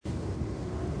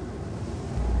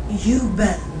You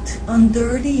bent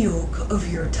under the yoke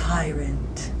of your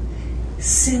tyrant.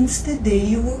 Since the day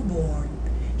you were born,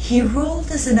 he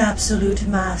ruled as an absolute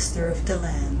master of the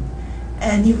land,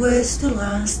 and he was to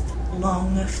last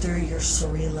long after your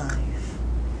sorry life.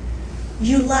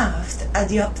 You laughed at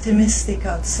the optimistic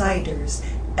outsiders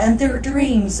and their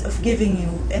dreams of giving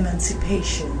you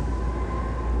emancipation.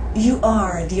 You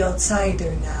are the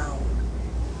outsider now.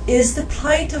 Is the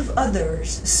plight of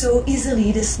others so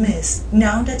easily dismissed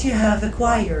now that you have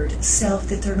acquired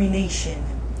self-determination?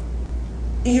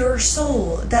 Your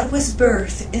soul that was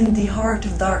birthed in the heart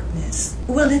of darkness,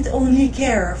 will it only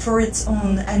care for its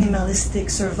own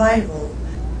animalistic survival,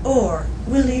 or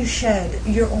will you shed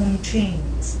your own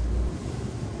chains?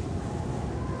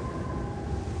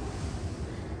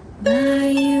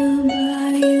 Баю,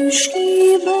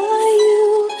 баюшки,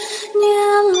 баю, не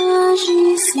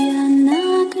ложись я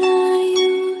на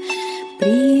краю.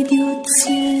 Придет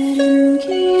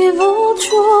серенький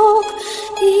волчок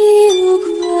и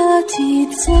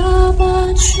ухватит за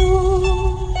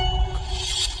бочок.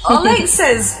 Oleg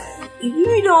says,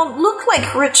 you don't look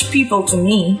like rich people to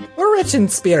me. We're rich in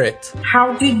spirit.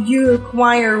 How did you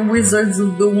acquire Wizards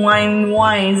of the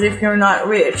Wines if you're not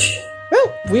rich?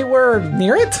 Well, we were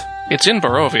near it. It's in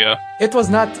Barovia. It was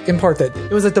not imported.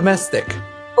 It was a domestic.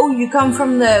 Oh, you come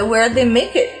from where they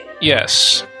make it?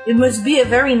 Yes. It must be a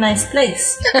very nice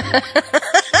place. Maybe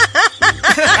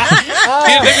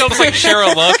I'll just like share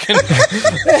a look.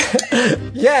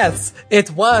 Yes,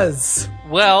 it was.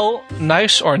 Well,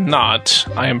 nice or not,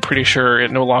 I am pretty sure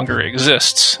it no longer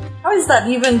exists. How is that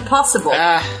even possible?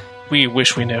 We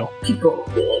wish we knew. People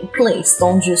in place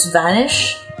don't just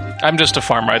vanish. I'm just a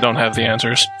farmer, I don't have the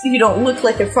answers. You don't look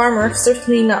like a farmer,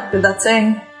 certainly not with that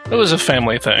saying. It was a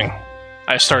family thing.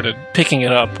 I started picking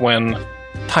it up when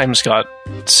times got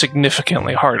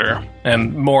significantly harder,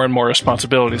 and more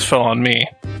responsibilities fell on me.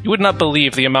 You would not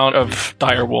believe the amount of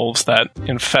direwolves that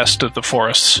infested the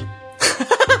forests.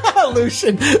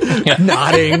 Lucian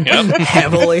nodding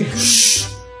heavily.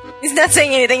 He's not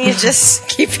saying anything, he's just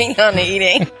keeping on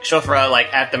eating. Shofra,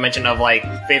 at the mention of,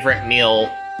 favorite meal,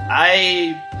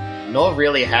 I don't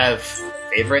really have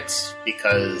favorites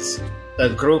because the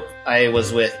group I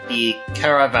was with, the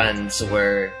caravans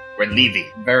were leaving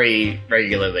very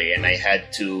regularly, and I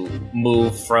had to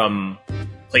move from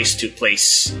place to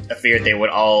place. I feared they would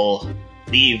all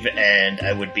leave and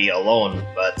I would be alone,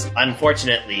 but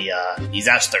unfortunately,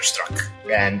 disaster struck,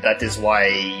 and that is why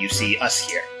you see us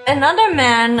here. Another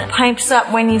man pipes up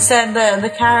when you said the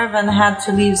caravan had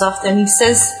to leave often. He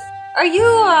says, Are you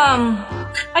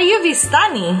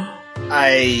Vistani?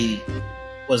 I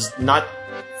was not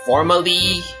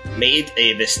formally made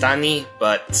a Vistani,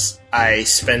 but I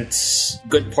spent a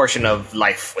good portion of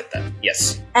life with them,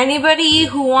 yes. Anybody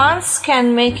who wants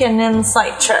can make an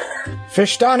insight check.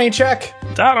 Fishtani check.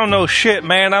 I don't know shit,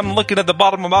 man. I'm looking at the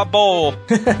bottom of my bowl.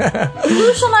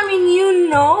 Lucian, you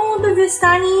know the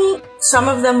Vistani. Some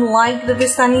of them like the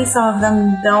Vistani, some of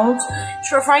them don't.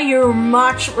 Shofra, you're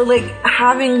much,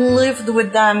 having lived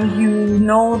with them, you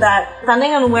know that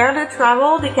depending on where they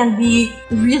travel, they can be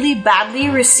really badly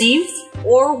received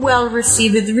or well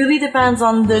received. It really depends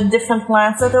on the different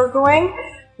lands that they're going.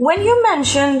 When you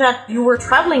mentioned that you were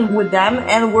traveling with them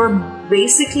and were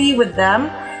basically with them,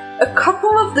 a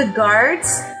couple of the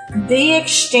guards, they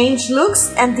exchange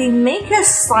looks and they make a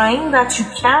sign that you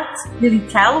can't really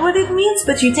tell what it means,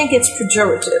 but you think it's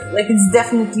pejorative. It's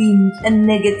definitely a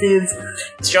negative.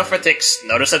 Shofra takes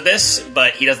notice of this,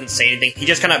 but he doesn't say anything. He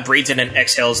just kind of breathes in and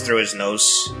exhales through his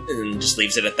nose and just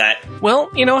leaves it at that. Well,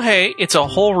 hey, it's a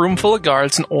whole room full of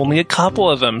guards and only a couple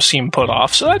of them seem put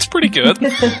off, so that's pretty good.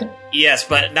 Yes,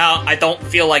 but now I don't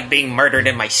feel like being murdered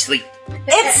in my sleep.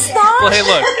 It's not! Well, hey,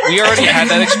 look, we already had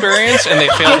that experience, and they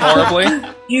failed horribly.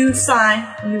 You sigh,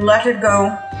 you let it go.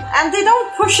 And they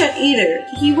don't push it either.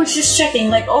 He was just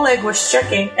checking, Oleg was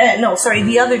checking.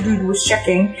 The other dude was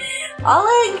checking.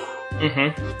 Oleg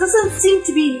doesn't seem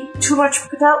to be too much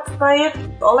put out by it.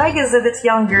 Oleg is a bit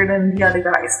younger than the other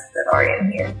guys that are in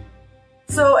here.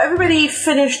 So everybody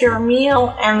finished their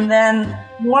meal, and then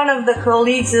one of the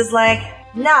colleagues is like,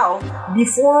 now,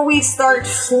 before we start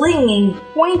flinging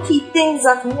pointy things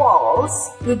at walls,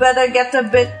 we better get a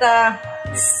bit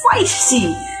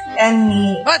spicy.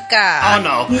 And vodka! Oh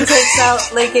no. He takes out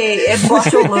a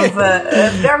bottle of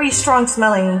a very strong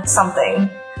smelling something.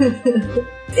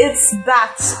 It's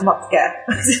bat vodka.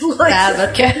 Bad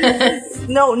vodka?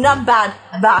 No, not bad.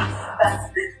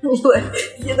 Bath.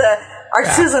 The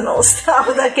artisanal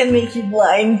stuff that can make you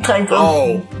blind type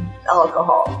of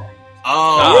alcohol.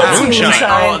 Oh,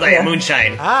 moonshine. Moonshine.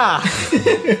 Moonshine. Ah.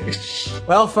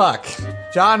 Well, fuck.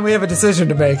 John, we have a decision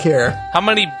to make here. How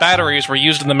many batteries were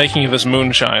used in the making of this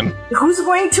moonshine? Who's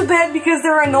going to bed because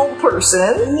they're an old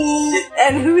person?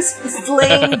 And who's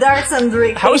playing darts and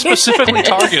drinking? How specifically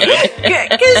targeted?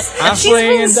 Because she's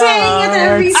been saying it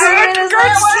every time.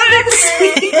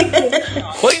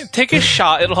 Well, take a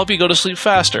shot. It'll help you go to sleep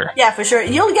faster. Yeah, for sure.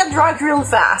 You'll get drunk real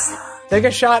fast. Take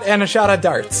a shot and a shot at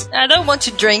darts. I don't want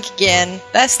to drink again.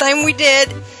 Last time we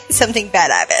did, something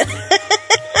bad happened.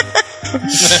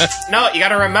 No, you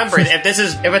gotta remember, if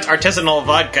it's artisanal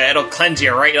vodka, it'll cleanse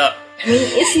you right up. I mean,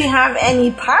 if you have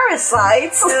any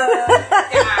parasites...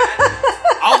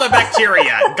 All the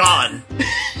bacteria, gone.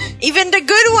 Even the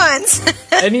good ones.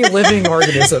 Any living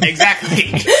organism.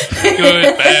 Exactly.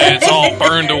 Good, bad, it's all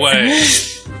burned away.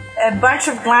 A bunch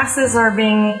of glasses are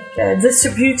being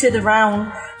distributed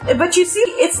around. But you see,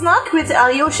 it's not with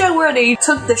Alyosha where they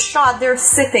took the shot, they're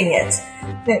sipping it.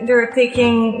 They're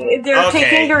taking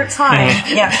their time.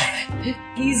 Yeah.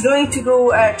 He's going to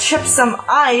go chip some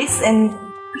ice, and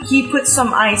he puts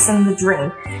some ice in the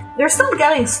drink. They're still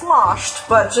getting sloshed,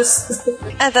 but just...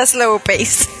 At a slow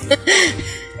pace.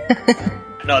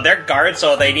 No, they're guards,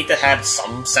 so they need to have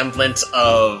some semblance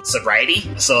of sobriety,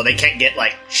 so they can't get,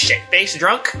 like, shit-faced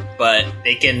drunk, but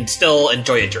they can still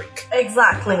enjoy a drink.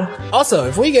 Exactly. Also,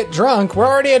 if we get drunk, we're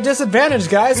already at disadvantage,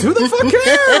 guys. Who the fuck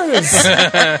cares?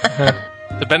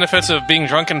 The benefits of being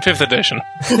drunk in 5th edition.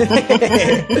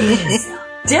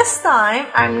 This time,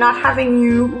 I'm not having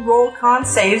you roll con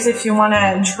saves. If you want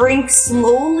to drink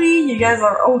slowly, you guys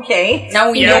are okay.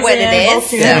 Now we know what it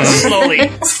is. Yeah, slowly.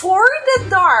 For the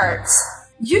darts,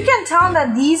 you can tell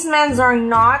that these men are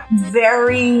not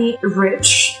very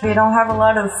rich. They don't have a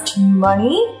lot of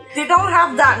money. They don't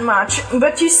have that much.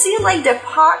 But you see, like, the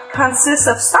pot consists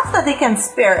of stuff that they can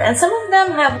spare. And some of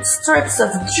them have strips of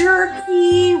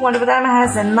jerky. One of them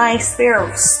has a nice pair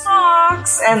of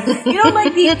socks. And, you know,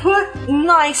 like, they put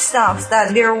nice stuff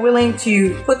that they're willing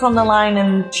to put on the line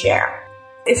and share.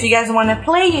 If you guys want to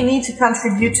play, you need to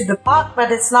contribute to the pot,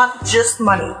 but it's not just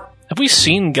money. Have we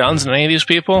seen guns in any of these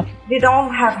people? They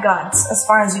don't have guns, as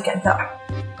far as you can tell.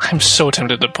 I'm so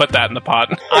tempted to put that in the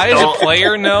pot. I, as a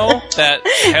player, know that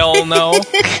hell no.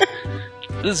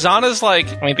 Zana's like,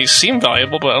 I mean, these seem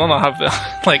valuable, but I don't know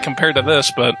how, like, compared to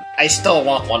this, but... I still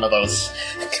want one of those.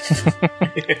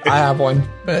 I have one,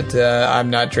 but I'm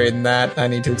not trading that. I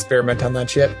need to experiment on that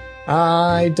shit.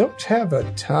 I don't have a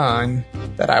ton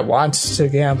that I want to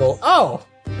gamble. Oh!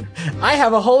 I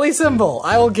have a holy symbol.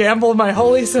 I will gamble my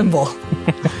holy symbol.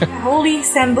 Holy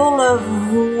symbol of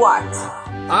what?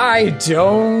 I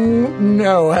don't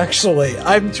know, actually.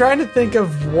 I'm trying to think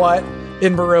of what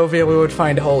in Barovia we would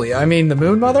find holy. I mean, the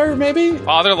Moon Mother, maybe?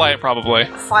 Father Light, probably.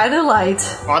 Father Light.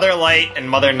 Father Light and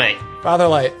Mother Night. Father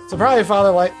Light. So probably Father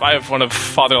Light. I have one of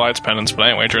Father Light's pendants, but I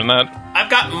ain't wagering that.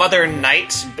 I've got Mother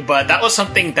Night, but that was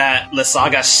something that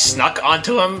Lysaga snuck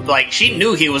onto him. Like, she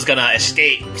knew he was gonna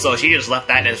escape, so she just left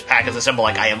that in his pack as a symbol,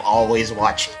 like, I am always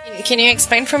watching. Can you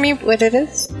explain for me what it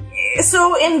is?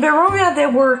 So in Barovia there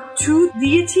were two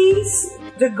deities.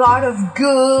 The god of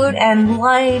good and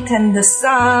light and the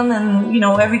sun and, you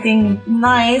know, everything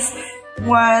nice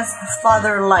was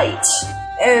Father Light.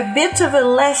 A bit of a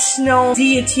less known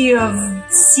deity of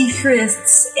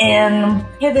secrets and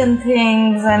hidden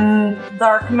things and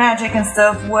dark magic and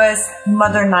stuff was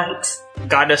Mother Night.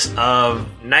 Goddess of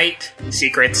night,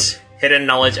 secrets, hidden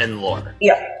knowledge, and lore.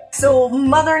 Yeah. So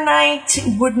Mother Night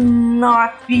would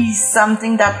not be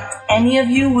something that any of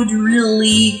you would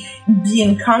really be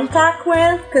in contact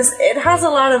with, because it has a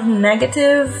lot of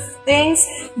negative things.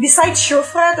 Besides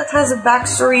Shofra, that has a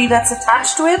backstory that's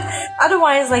attached to it.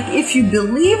 Otherwise, like, if you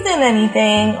believed in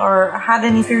anything or had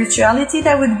any spirituality,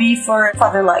 that would be for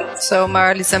Father Light. So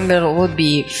Marley symbol would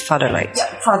be Father Light.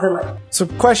 Yeah, Father Light. So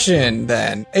question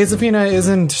then. Azafina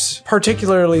isn't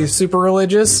particularly super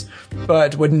religious,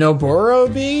 but would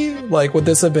Noburo be? Like, would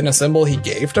this have been a symbol he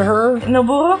gave to her?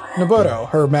 Noburo? Noburo,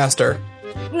 her master.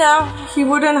 No, he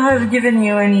wouldn't have given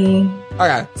you any...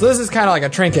 Okay, so this is kind of like a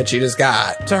trinket she just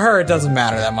got. To her, it doesn't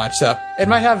matter that much, so it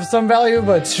might have some value,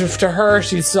 but to her,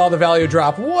 she saw the value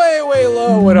drop way, way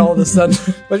low when all of a sudden...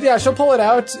 But yeah, she'll pull it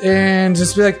out and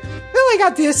just be like, well, I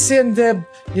got this, and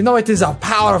you know, it is a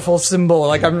powerful symbol.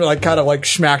 Like, I'm like kind of like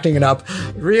schmacking it up.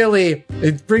 Really,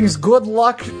 it brings good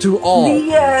luck to all.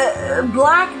 The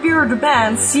Blackbeard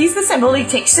band sees the symbol, he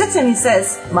takes it, and he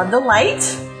says, Mother Light?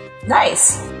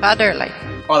 Nice. Father Light.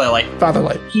 Father Light. Father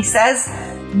Light. He says,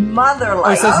 Mother Light. Oh,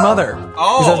 he says mother.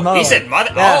 Oh, he says mother. he said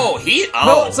mother. Yeah. Oh, he.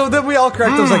 Oh. No, so then we all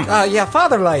correct. I was like, yeah,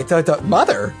 Father Light. I thought,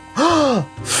 mother?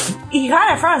 He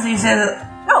kind of frowns and he says,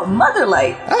 Oh, Mother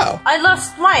Light. Oh. I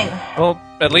lost mine. Well,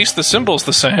 at least the symbol's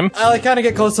the same. I like kind of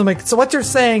get close to him. So what you're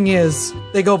saying is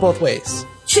they go both ways.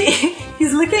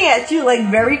 He's looking at you like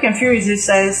very confused. He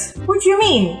says, "What do you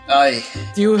mean?"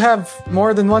 Do you have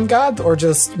more than one god, or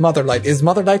just Mother Light? Is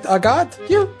Mother Light a god?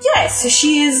 You? Yes,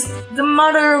 she is the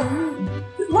Mother of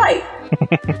Light.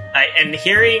 And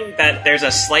hearing that there's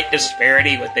a slight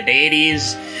disparity with the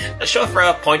deities, the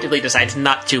Shofra pointedly decides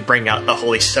not to bring out the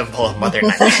holy symbol of Mother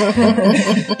Night.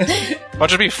 Why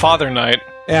should it be Father Night?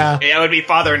 Yeah. Yeah, it would be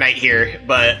Father Night here,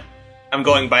 but I'm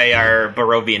going by our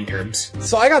Barovian terms.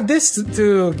 So I got this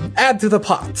to add to the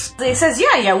pot. He says,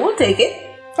 yeah, we'll take it.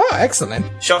 Oh, excellent.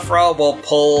 Shofra will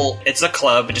pull, it's a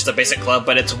club, just a basic club,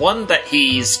 but it's one that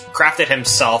he's crafted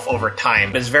himself over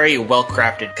time. It's very well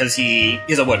crafted because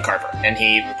he's a wood carver, and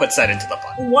he puts that into the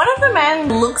pot. One of the men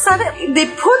looks at it, they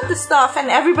put the stuff, and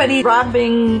everybody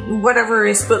grabbing whatever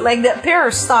is put, like the pair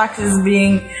of socks is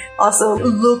being also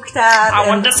looked at. I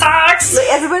want the socks! Like,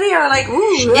 everybody are like,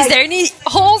 ooh. Is there any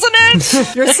holes in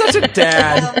it? You're such a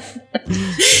dad.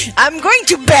 I'm going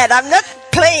to bed. I'm not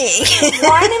playing.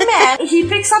 Whiny man, he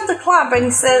picks up the club and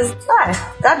he says,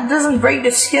 that doesn't break the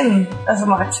skin as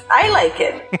much. I like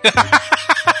it.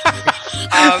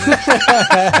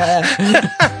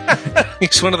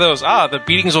 He's one of those, the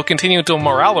beatings will continue until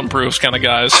morale improves kind of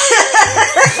guys.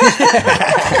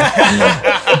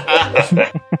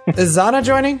 Is Zana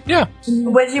joining? Yeah.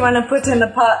 What do you want to put in the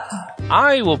pot?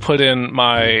 I will put in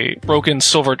my broken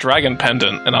silver dragon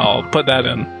pendant, and I'll put that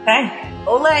in. Okay.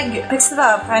 Oleg picks it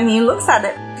up and he looks at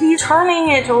it. He's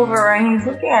turning it over and he's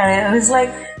looking at it and he's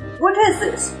like, what is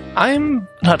this? I'm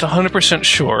not 100%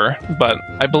 sure, but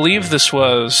I believe this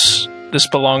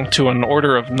belonged to an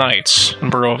order of knights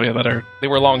in Barovia they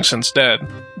were long since dead,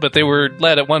 but they were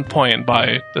led at one point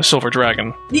by the silver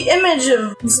dragon. The image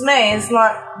of Zmei is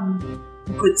not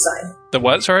a good sign. The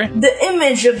what, sorry? The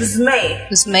image of Zmei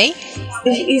Zmei?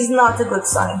 is not a good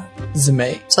sign.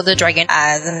 Zmei. So the dragon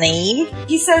has a name?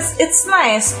 He says, it's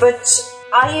nice, but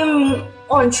I am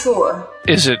unsure.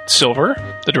 Is it silver,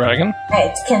 the dragon?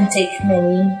 It can take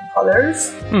many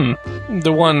colors.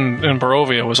 The one in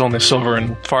Barovia was only silver,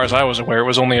 and as far as I was aware, it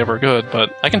was only ever good,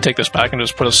 but I can take this back and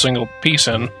just put a single piece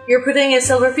in. You're putting a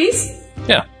silver piece?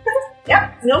 Yeah.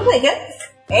 Yeah, you'll take it.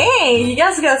 Hey, you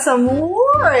guys got some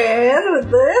Warren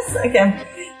with this? Okay.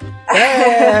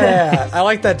 Yeah, I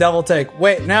like that double take.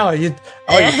 Wait, no, you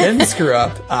didn't screw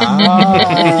up.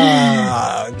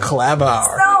 Clever.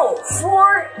 So,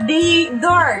 for the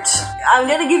dart, I'm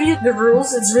gonna give you the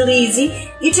rules. It's really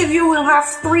easy. Each of you will have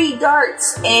 3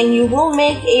 darts, and you will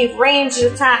make a ranged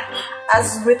attack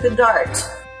as with the dart.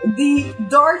 The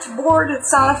dart board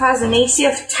itself has an AC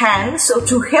of 10, so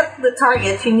to hit the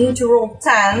target, you need to roll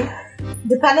 10.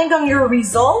 Depending on your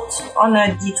result, on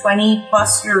a d20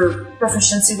 plus your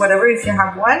proficiency, whatever, if you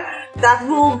have one, that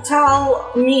will tell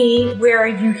me where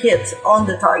you hit on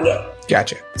the target.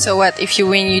 Gotcha. So what, if you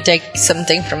win, you take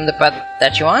something from the pot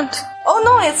that you want? Oh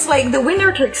no, it's like the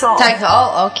winner takes all. Take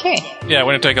all, okay. Yeah,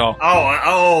 winner take all.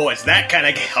 Oh, it's that kind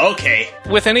of... Okay.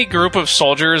 With any group of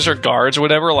soldiers or guards or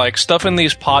whatever, like, stuff in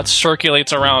these pots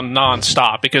circulates around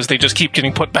non-stop because they just keep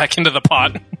getting put back into the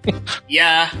pot.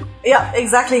 Yeah. Yeah,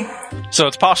 exactly. So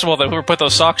it's possible that whoever put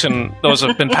those socks in, those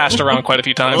have been passed around quite a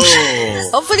few times. Oh.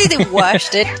 Hopefully they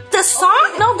washed it. The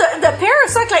sock? No, the pair of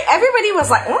socks, like, everybody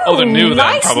was like, Oh, they're new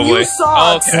nice then, probably. New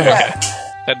socks. Okay. Yeah.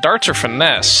 That darts are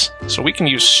finesse, so we can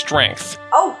use strength.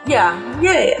 Oh, yeah.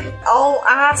 I'll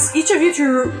ask each of you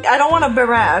to... I don't want a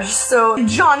barrage, so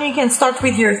John, you can start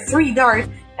with your 3 darts,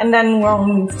 and then we'll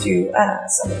move to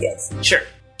somebody else. Sure.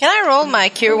 Can I roll my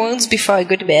cure wounds before I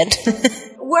go to bed?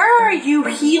 Where are you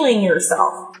healing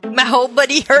yourself? My whole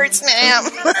body hurts, ma'am.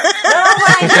 Where?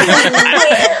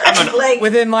 Like,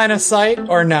 Within line of sight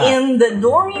or not? in the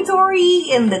dormitory,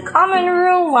 in the common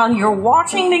room, while you're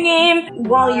watching the game,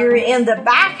 while you're in the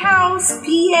back house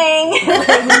peeing.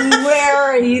 Where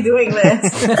are you doing this?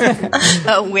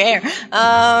 Where?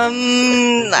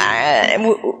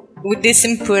 Would this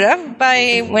input up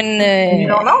by when... You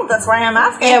don't know, that's why I'm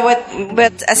asking. Yeah,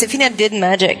 but Asafina did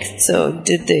magic, so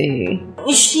did they...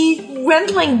 She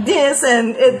went like this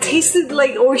and it tasted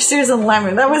like oysters and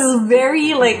lemon. That was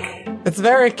very It's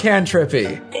very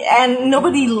cantrippy. and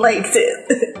nobody liked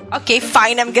it. Okay,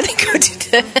 fine, I'm gonna go to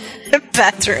the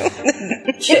bathroom.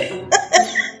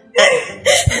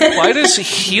 Why does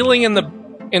healing in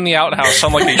the outhouse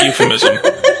sound like a euphemism?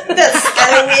 That's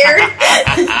kind of weird.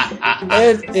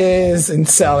 It is in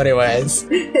so many ways.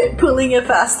 Pulling a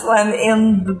fast one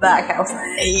in the back house.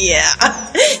 Yeah,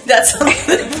 that's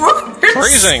something worse.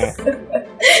 Freezing.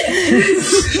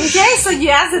 Okay, so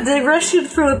they rush you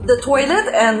through the toilet,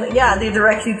 and they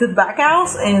direct you to the back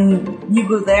house, and you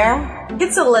go there.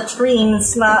 It's a latrine,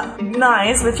 it's not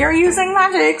nice, but you're using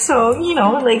magic, so, you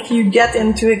get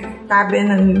into a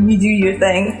cabin and you do your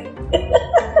thing.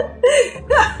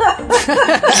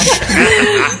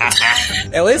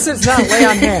 At least it's not lay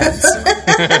on hands.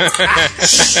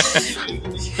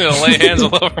 I'm gonna lay hands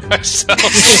all over myself.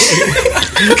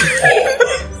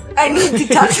 I need to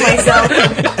touch myself.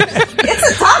 It's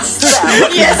a touch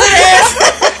spell. Yes,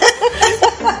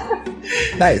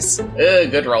 it Nice.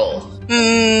 Good roll.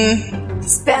 is!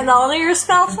 Spend all of your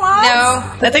spell slots? No,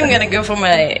 I think I'm gonna go for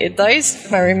my dice,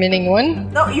 my remaining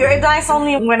one. No, your dice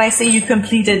only when I say you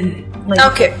completed.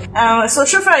 Okay. So,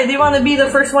 Shufai, do you want to be the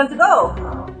first one to go?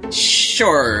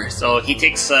 Sure. So he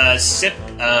takes a sip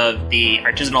of the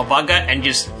artisanal vodka and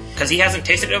just, because he hasn't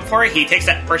tasted it before, he takes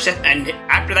that first sip, and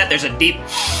after that there's a deep,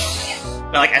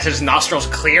 as his nostrils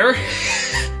clear.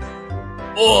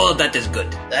 Oh, that is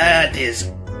good. That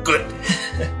is good.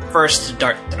 First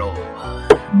dart throw.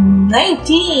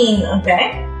 19,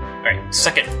 okay. Alright,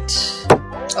 second.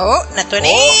 Oh, not 20.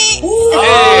 Hey,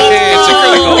 it's a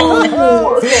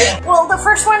critical. Okay. Well, the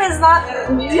first one is not.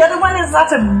 The other one is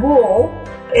not a bull.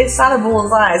 It's not a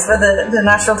bull's eyes, but the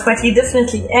natural 20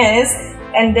 definitely is.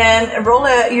 And then roll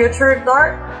your third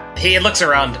dart. He looks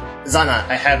around. Zana,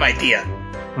 I have idea.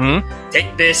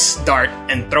 Take this dart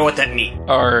and throw it at me.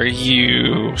 Are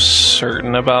you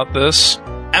certain about this?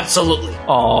 Absolutely.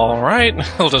 All right.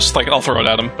 I'll throw it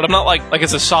at him, but I'm not like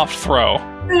it's a soft throw.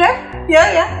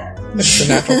 Yeah. It's the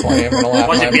natural 20. I'm gonna laugh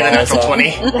Watch my it be the balls natural off.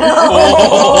 20.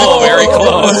 Oh, very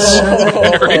close.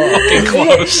 Very fucking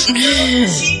close.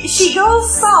 She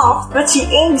goes soft, but she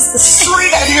aims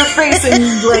straight at your face and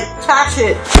you catch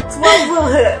it. 12 will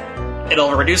hit.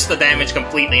 It'll reduce the damage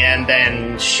completely and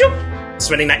then shoop,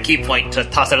 spending that key point to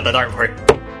toss it at the dartboard.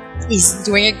 He's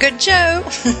doing a good job.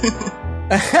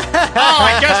 Oh,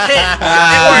 I just hit!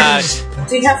 It works!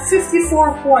 So you have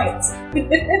 54 points.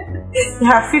 You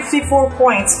have 54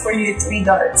 points for your 3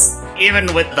 darts.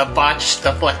 Even with the botched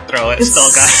deflect throw, it still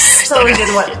got. So we did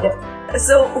what? Yeah.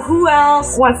 So who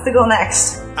else wants to go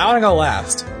next? I want to go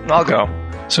last. I'll go.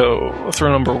 So,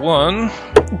 throw number 1,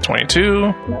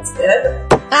 22, That's good.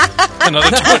 another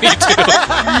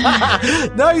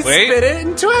 22. No, you Wait. spit it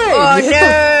in twain. Oh,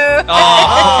 no.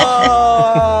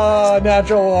 Oh,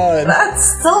 natural 1.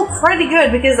 That's still pretty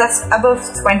good because that's above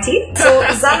 20. So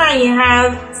Zana, you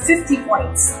have 50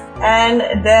 points. And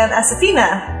then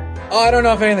Asafina. Oh, I don't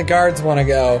know if any of the guards want to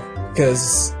go,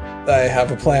 because I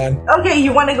have a plan. Okay,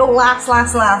 you want to go last. I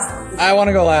want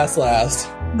to go last.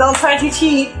 Don't try to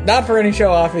cheat. Not for any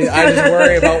show-offy, I just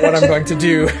worry about what I'm going to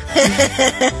do.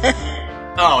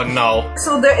 Oh no.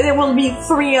 So there will be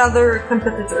 3 other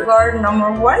competitors. Guard number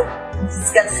 1,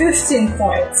 he's got 15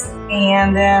 points.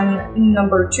 And then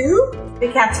number 2,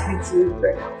 they can't speak to you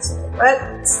right now.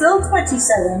 But still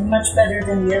 27, much better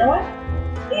than the other one.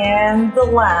 And the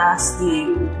last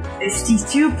dude,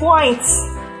 52 points.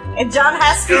 And John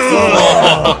has 50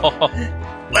 points.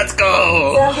 Let's So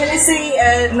go! I'm gonna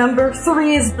say number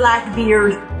 3 is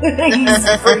Blackbeard. He's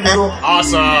pretty cool.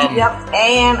 Awesome! Yep.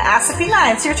 And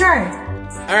Asafina, it's your turn.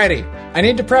 Alrighty, I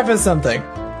need to preface something.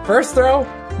 First throw,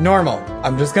 normal.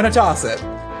 I'm just gonna toss it.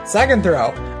 Second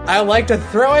throw, I like to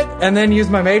throw it and then use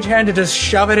my mage hand to just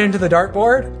shove it into the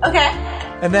dartboard. Okay.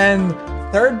 And then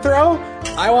third throw,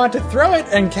 I want to throw it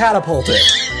and catapult it.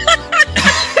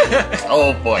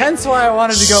 Oh boy. Hence why I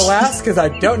wanted to go last, because I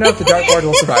don't know if the dartboard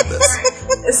will survive this.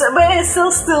 But it's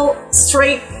still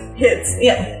straight hits.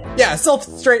 Yeah. Yeah, still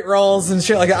straight rolls and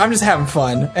shit like that. I'm just having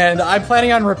fun. And I'm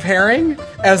planning on repairing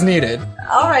as needed.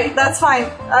 Alright, that's fine.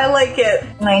 I like it.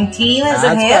 19 is a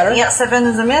That's hit. better. Yeah, 7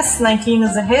 is a miss. 19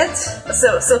 is a hit.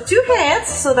 So 2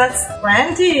 hits. So that's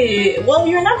 20. Well,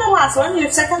 you're not the last one.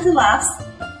 You're second to last.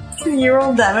 Can you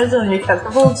roll damage on your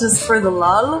catapult just for the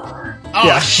lull? Oh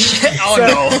Yeah. shit! Oh So-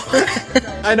 no!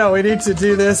 I know, we need to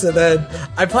do this, and then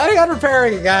I'm planning on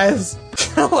repairing it, guys.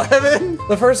 11.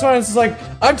 The first one is just like,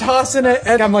 I'm tossing it,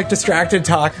 and I'm like distracted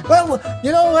talk. Well,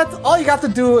 you know what? All you got to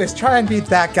do is try and beat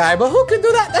that guy, but who can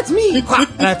do that? That's me.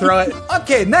 And I throw it.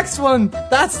 Okay, next one.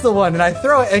 That's the one. And I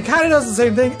throw it, and it kind of does the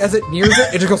same thing. As it nears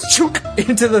it, it just goes chook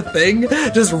into the thing,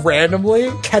 just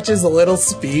randomly catches a little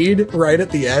speed right at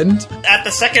the end. At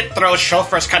the second throw,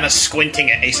 Shofra's kind of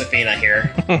squinting at Asafina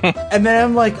here. And then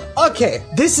I'm like, okay,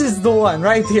 this is the one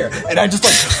right here. And I just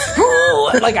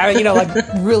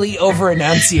really over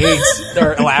enunciate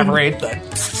or elaborate the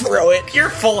throw it. Your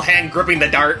full hand gripping the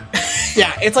dart.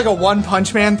 Yeah, it's like a One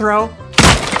Punch Man throw.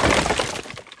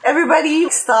 Everybody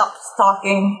stops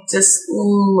talking. Just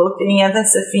looking at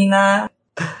Asafina.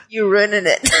 You ruining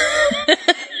it.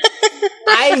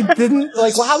 I didn't,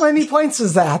 like, well, how many points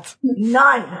is that?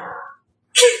 None.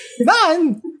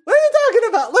 None? What are you talking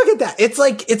about? Look at that. It's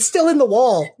like, it's still in the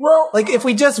wall. Well, Like, if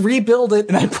we just rebuild it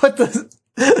and I put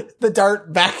the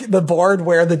dart back, the board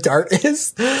where the dart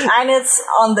is. and it's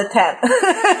on the 10.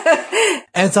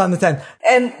 And it's on the 10.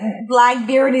 And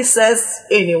Blackbeard says,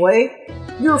 anyway,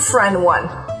 your friend won.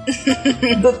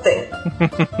 Good thing.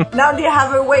 Now do you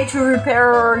have a way to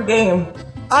repair our game?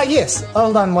 Yes.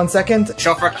 Hold on 1 second.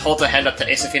 Shofrak holds a hand up to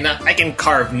Isafina. I can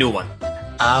carve new one.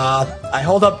 I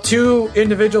hold up 2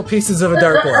 individual pieces of a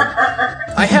dartboard.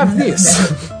 I have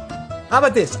this. How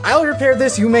about this? I'll repair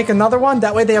this, you make another one,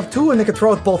 that way they have 2 and they can throw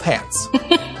with both hands.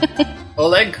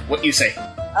 Oleg, what you say?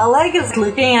 Oleg is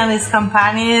looking at his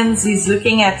companions, he's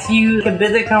looking at you, a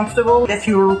bit uncomfortable that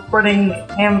you're putting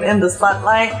him in the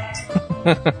spotlight.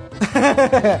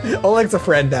 Oleg's a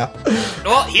friend now.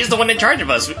 Well, he's the one in charge of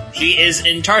us. He is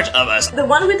in charge of us. The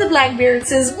one with the Blackbeard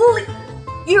says, well,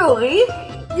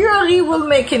 Yuri will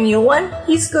make a new one.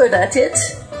 He's good at it.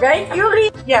 Right,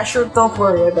 Yuri? Yeah, sure, don't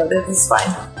worry about it, it's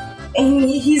fine. And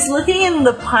he's looking in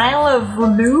the pile of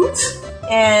loot,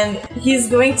 and he's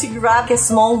going to grab a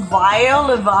small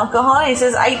vial of alcohol, and he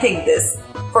says, I take this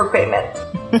for payment.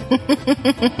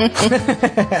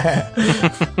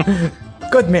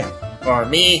 Good man. For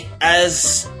me,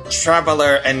 as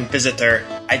traveler and visitor,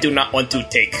 I do not want to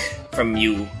take from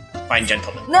you, fine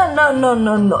gentlemen.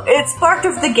 No. It's part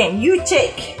of the game. You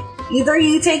take. Either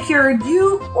you take your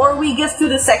due, or we give to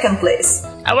the second place.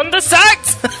 I want the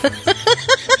socks!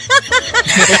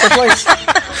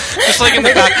 Just like in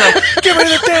the background, give me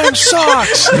the damn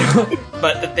socks!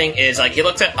 But the thing is, like, he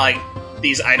looks at, like,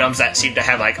 these items that seem to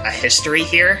have, like, a history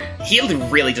here. He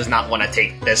really does not want to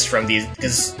take this from these,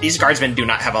 because these guardsmen do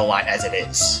not have a lot as it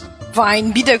is.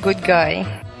 Fine, be the good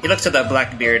guy. He looks at the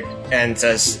Blackbeard and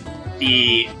says,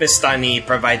 the Vistani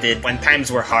provided when times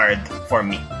were hard for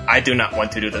me. I do not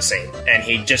want to do the same. And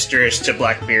he gestures to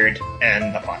Blackbeard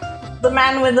and the pot. The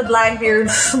man with the Blackbeard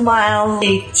smiles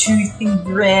a toothy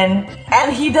grin,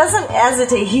 and he doesn't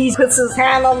hesitate. He puts his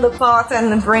hand on the pot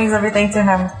and brings everything to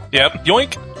him. Yep,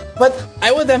 yoink. But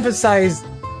I would emphasize,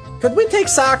 could we take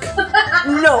Sock?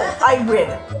 No, I win.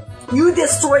 You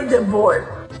destroyed the board.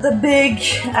 The big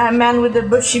man with the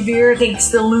bushy beard takes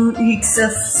the loot, he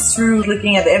sifts through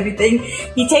looking at everything.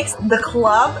 He takes the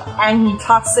club and he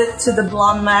tosses it to the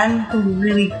blonde man who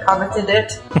really coveted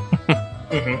it.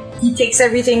 He takes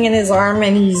everything in his arm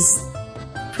and he's...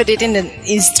 Put it in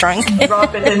his trunk.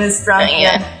 Drop it in his trunk,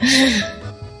 yeah.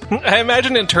 I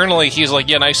imagine internally he's like,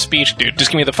 yeah, nice speech, dude. Just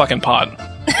give me the fucking pot.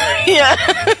 Yeah,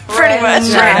 pretty much.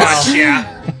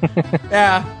 Yeah.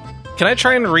 Yeah. Can I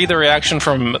try and read the reaction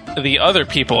from the other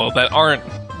people that aren't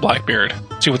Blackbeard?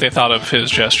 See what they thought of his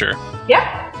gesture.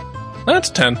 Yeah. That's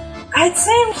 10. I'd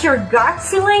say your gut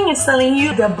feeling is telling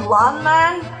you the blonde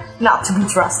man not to be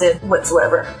trusted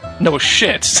whatsoever. No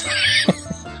shit.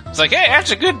 It's like, hey,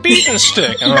 that's a good beating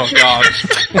stick. Oh, God.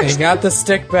 He got the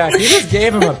stick back. You just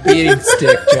gave him a beating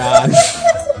stick, John.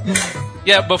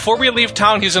 Yeah, before we leave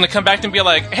town, he's going to come back and be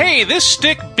like, hey, this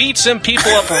stick beats them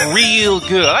people up real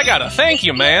good. I got to thank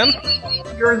you, man.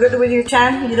 You're good with your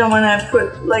 10? You don't want to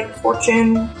put, like,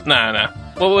 fortune? Nah.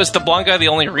 What was the blonde guy the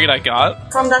only read I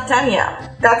got? From that 10,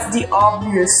 yeah. That's the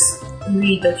obvious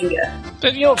read that you get.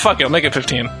 But, you know what, fuck it, I'll make it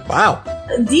 15. Wow.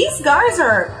 These guys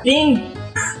are being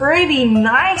pretty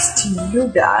nice to you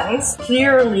guys.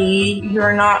 Clearly,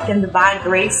 you're not in the bad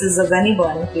graces of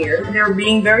anyone here. They're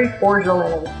being very cordial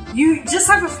and you just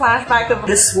have a flashback of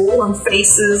the swollen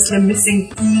faces, the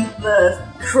missing teeth, the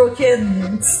crooked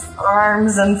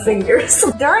arms and fingers.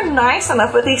 They're nice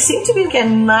enough, but they seem to be like a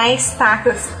nice pack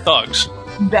of Thugs.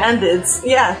 bandits.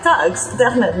 Yeah, thugs,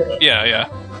 definitely. Yeah.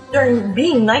 They're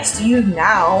being nice to you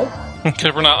now.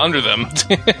 Because we're not under them.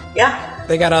 Yeah.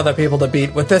 They got other people to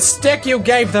beat with the stick you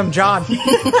gave them, John.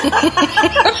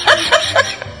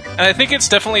 And I think it's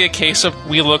definitely a case of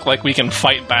we look like we can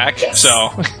fight back, Yes. so...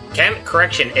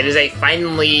 Correction, it is a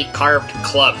finely carved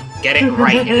club. Get it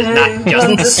right, it is not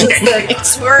just a stick.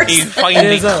 It's worse. A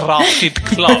finely is a- crafted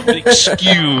club,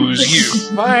 excuse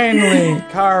you. Finally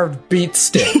carved beat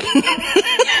stick.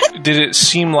 Did it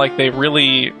seem like they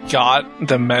really got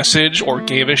the message or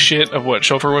gave a shit of what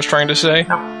Chauffeur was trying to say?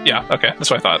 No. Yeah, okay,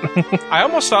 that's what I thought. I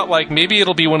almost thought, like, maybe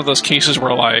it'll be one of those cases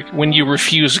where, like, when you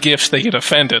refuse gifts, they get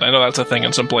offended. I know that's a thing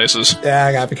in some places. Yeah,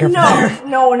 I gotta be careful there.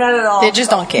 No, not at all. They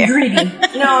just don't care. Greedy.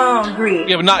 No,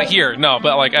 greedy. Yeah, but not here, no,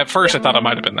 but, like, at first I thought it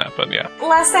might have been that, but yeah.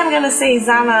 Last time I'm gonna say,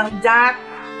 Zana, that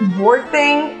board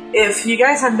thing, if you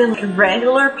guys had been like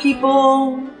regular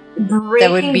people breaking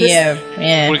That would be this,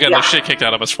 yeah. We've gotten the shit kicked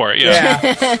out of us for it, yeah.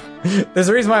 Yeah. There's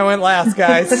a reason why I went last,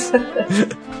 guys.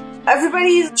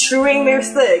 Everybody's chewing their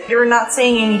stick. They're not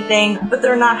saying anything, but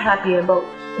they're not happy about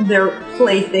their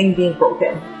plaything being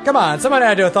broken. Come on, someone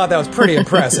had to have thought that was pretty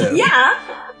impressive. Yeah,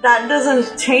 that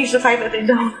doesn't change the fact that they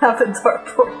don't have a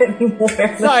dartboard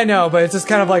anymore. No, I know, but it's just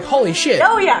kind of like, holy shit.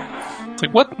 Oh, yeah. It's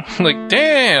like, what? Like,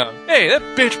 damn! Hey, that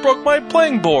bitch broke my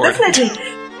playing board!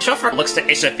 Definitely. Chauffeur looks to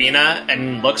Isafina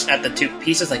and looks at the two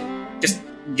pieces like, just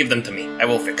give them to me. I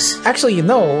will fix. Actually, you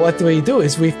know, what we do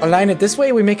is we align it this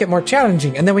way, we make it more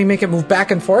challenging, and then we make it move back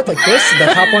and forth like this, the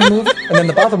top one move, and then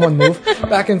the bottom one move,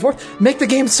 back and forth. Make the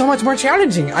game so much more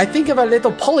challenging. I think of a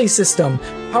little pulley system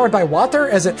powered by water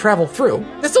as it traveled through.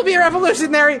 This will be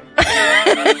revolutionary!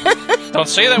 Don't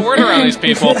say that word around these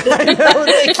people. I know,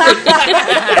 thank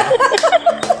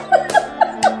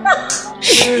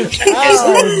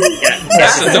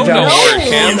That's a no-no word,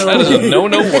 Cam. No. That is a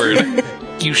no-no word.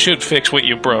 You should fix what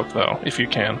you broke, though, if you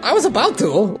can. I was about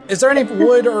to. Is there any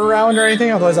wood around or anything?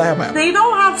 Otherwise, I have my own. They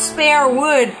don't have spare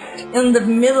wood in the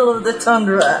middle of the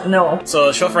tundra, no.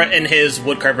 So chauffeur in his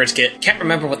woodcarver's kit, can't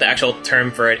remember what the actual term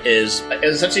for it is.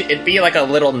 Essentially, it'd be like a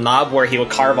little knob where he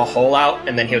would carve a hole out,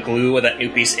 and then he'll glue that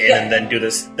new piece in, and then do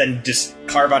this, then just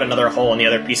carve out another hole in the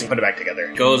other piece and put it back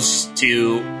together. Goes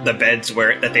to the beds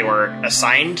that they were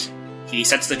assigned. He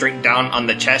sets the drink down on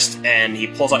the chest, and he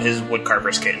pulls out his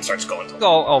woodcarver's kit and starts going to it.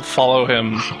 I'll follow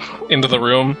him into the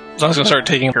room. So I was going to start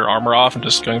taking her armor off and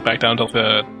just going back down to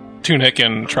the tunic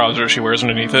and trousers she wears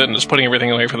underneath it and just putting everything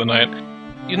away for the night.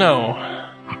 You know,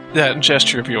 that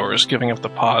gesture of yours, giving up the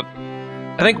pot,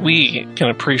 I think we can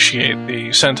appreciate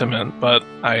the sentiment, but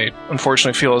I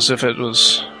unfortunately feel as if it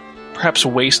was perhaps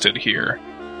wasted here.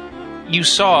 You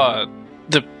saw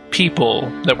the people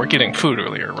that were getting food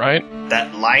earlier, right?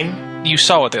 That line? You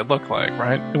saw what they looked like,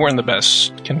 right? They weren't in the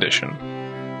best condition.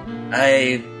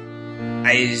 I've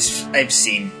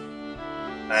seen.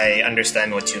 I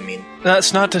understand what you mean.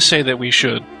 That's not to say that we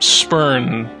should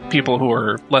spurn people who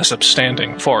are less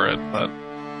upstanding for it, but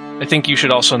I think you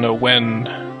should also know when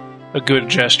a good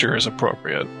gesture is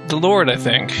appropriate. The Lord, I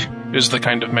think, is the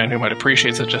kind of man who might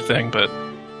appreciate such a thing, but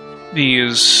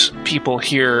these people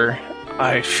here,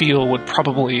 I feel, would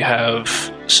probably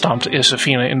have stomped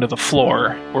Isafina into the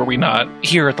floor were we not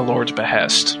here at the Lord's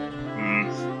behest.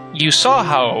 You saw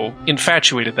how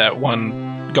infatuated that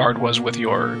one guard was with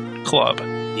your club.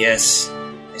 Yes,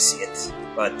 I see it.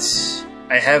 But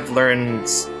I have learned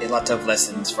a lot of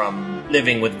lessons from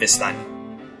living with Vistani.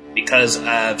 Because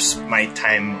of my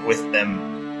time with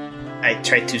them, I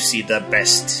try to see the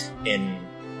best in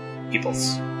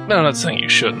peoples. No, I'm not saying you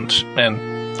shouldn't,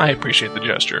 and I appreciate the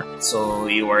gesture. So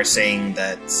you are saying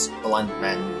that blunt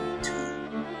men to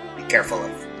be careful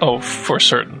of? Oh, for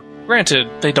certain. Granted,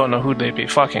 they don't know who they'd be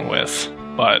fucking with,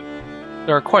 but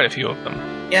there are quite a few of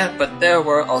them. Yeah, but there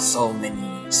were also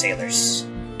many sailors.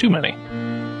 Too many.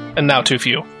 And now too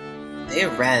few. They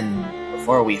ran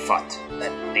before we fought.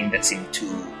 That thing that seemed to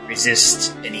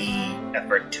resist any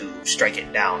effort to strike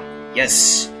it down.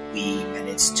 Yes, we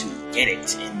managed to get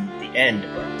it in the end,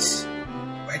 but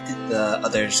where did the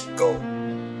others go?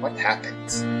 What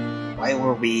happened? Why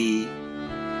were we...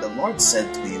 The Lord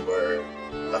said we were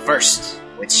the first,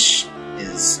 which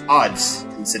is odd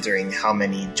considering how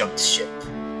many jumped ship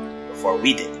before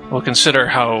we did. Well, consider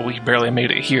how we barely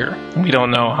made it here. We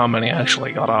don't know how many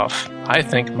actually got off. I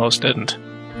think most didn't.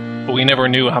 But we never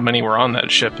knew how many were on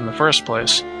that ship in the first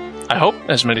place. I hope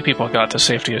as many people got to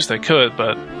safety as they could,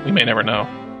 but we may never know.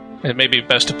 It may be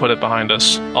best to put it behind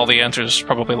us. All the answers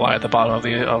probably lie at the bottom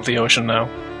of the ocean now.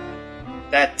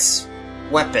 That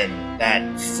weapon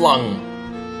that flung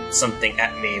something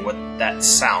at me with that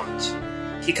sound.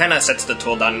 He kind of sets the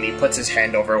tool down and he puts his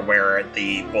hand over where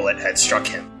the bullet had struck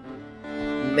him.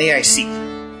 May I see?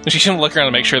 She's gonna look around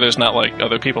and make sure there's not, like,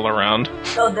 other people around.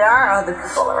 Oh, there are other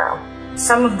people around.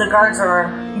 Some of the guards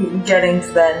are getting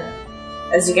to bed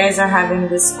as you guys are having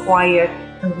this quiet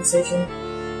conversation.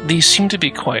 These seem to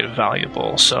be quite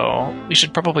valuable, so we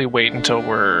should probably wait until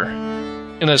we're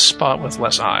in a spot with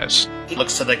less eyes. He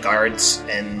looks to the guards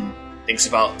and thinks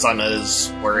about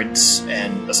Zana's words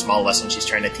and the small lesson she's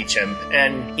trying to teach him,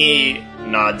 and he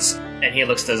nods and he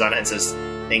looks to Zana and says,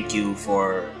 "Thank you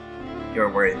for your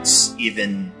words.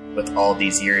 Even with all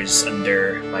these years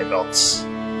under my belt,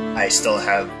 I still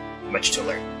have much to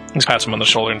learn." He pats him on the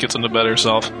shoulder and gets him to bed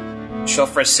herself.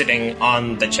 Shofra's sitting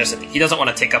on the chest. He doesn't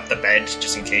want to take up the bed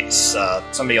just in case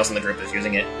somebody else in the group is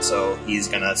using it, so he's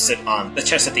gonna sit on the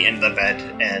chest at the end of the bed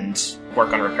and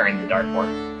work on repairing the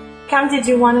dartboard. Cam, did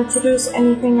you want to introduce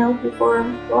anything else before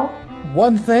what?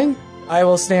 One thing, I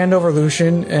will stand over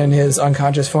Lucian in his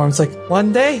unconscious form. It's like,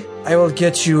 one day, I will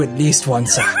get you at least one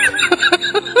sack.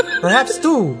 Perhaps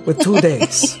two, with 2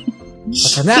 days.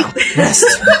 But for now, rest.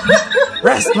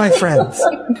 Rest, my friends.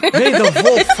 May the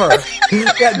wolf fur.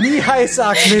 That knee-high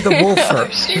socks made the wolf fur.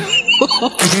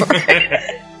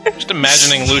 Just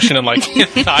imagining Lucian in like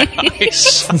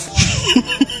ice.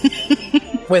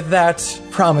 With that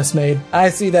promise made, I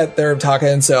see that they're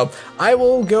talking, so I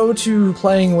will go to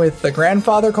playing with the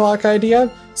grandfather clock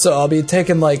idea. So I'll be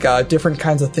taking like different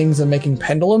kinds of things and making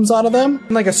pendulums out of them.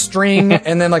 Like a string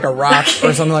and then like a rock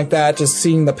or something like that, just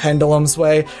seeing the pendulum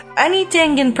sway.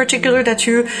 Anything in particular that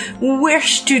you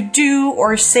wish to do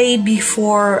or say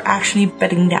before actually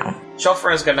bedding down?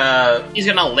 Chauffeur is he's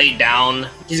gonna lay down.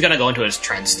 He's gonna go into his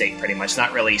trance state pretty much,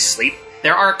 not really sleep.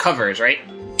 There are covers, right?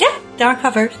 Yeah, they are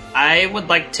covered. I would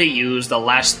like to use the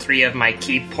last 3 of my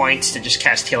key points to just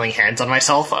cast Healing Hands on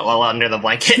myself while under the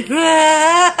blanket. All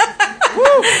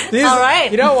right.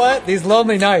 You know what? These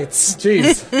lonely nights.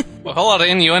 Jeez. A whole lot of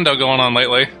innuendo going on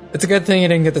lately. It's a good thing you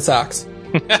didn't get the socks.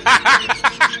 That's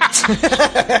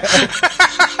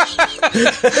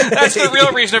the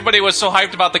real reason everybody was so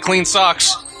hyped about the clean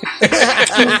socks. She got it!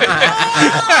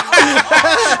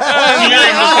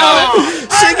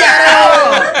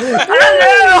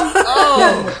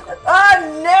 Oh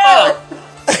no!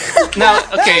 Now,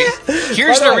 okay,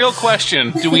 here's the real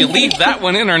question. Do we leave that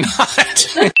one in or not?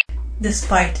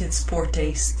 Despite its poor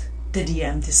taste, the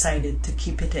DM decided to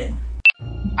keep it in.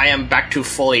 I am back to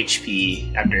full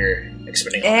HP after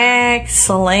expending.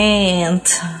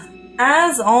 Excellent.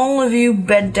 As all of you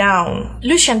bed down,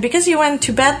 Lucian, because you went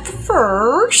to bed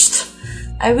first,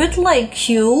 I would like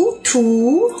you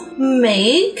to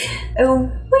make a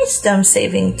wisdom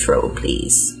saving throw,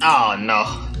 please. Oh no.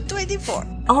 24.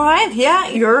 Alright, yeah,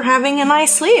 you're having a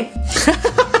nice sleep.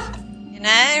 Can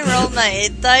I roll my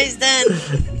hit dice then?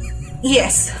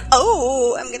 Yes.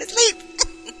 Oh, I'm gonna sleep.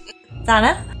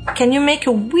 Dana, can you make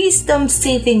a wisdom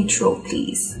saving throw,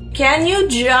 please? Can you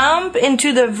jump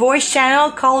into the voice channel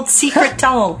called Secret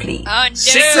Tunnel, please? Oh, no.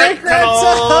 Secret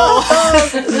Tunnel!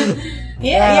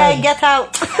 Yeah, get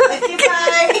out.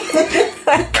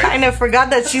 I kind of forgot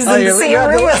that she's in the same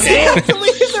room as me.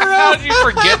 How did you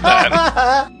forget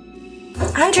that?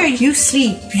 After you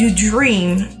sleep, you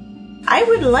dream. I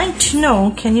would like to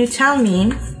know, can you tell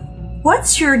me,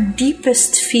 what's your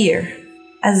deepest fear,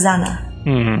 Azana?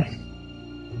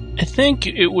 I think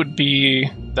it would be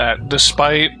that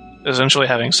despite essentially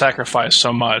having sacrificed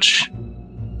so much,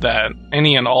 that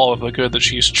any and all of the good that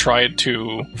she's tried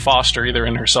to foster either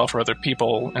in herself or other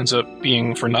people ends up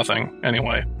being for nothing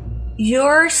anyway.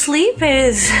 Your sleep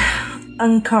is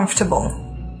uncomfortable.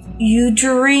 You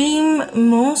dream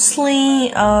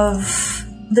mostly of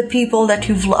the people that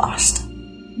you've lost.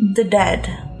 The dead.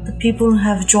 The people who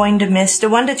have joined the mist. The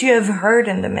one that you have heard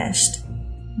in the mist.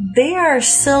 They are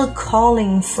still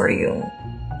calling for you.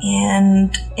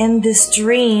 And in this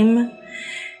dream,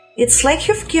 it's like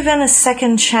you've given a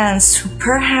second chance to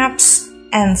perhaps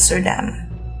answer them.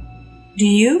 Do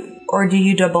you? Or do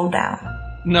you double down?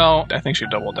 No, I think she'd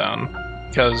double down.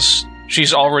 Because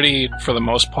she's already, for the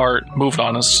most part, moved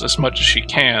on as much as she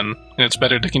can. And it's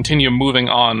better to continue moving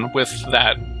on with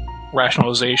that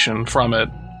rationalization from it,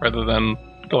 rather than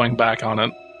going back on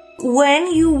it. When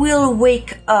you will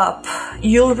wake up,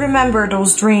 you'll remember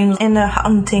those dreams in a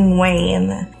haunting way,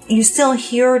 and you still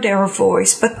hear their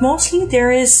voice, but mostly there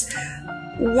is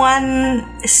one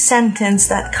sentence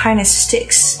that kind of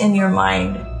sticks in your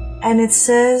mind, and it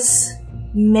says,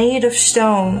 made of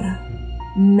stone,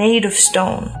 made of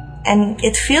stone. And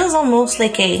it feels almost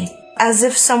like as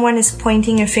if someone is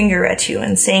pointing a finger at you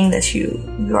and saying that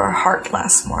you are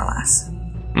heartless, more or less.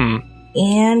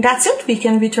 And that's it. We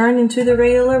can return into the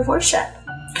regular voice chat.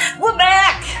 We're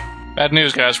back! Bad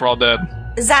news, guys. We're all dead.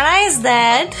 Zana is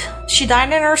dead. She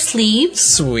died in her sleep.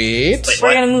 Sweet.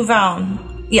 We're gonna move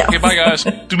on. Yeah. Okay, bye, guys.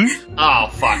 Oh,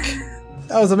 fuck.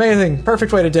 That was amazing.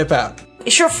 Perfect way to dip out.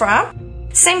 Shofra,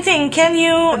 same thing. Can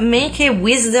you make a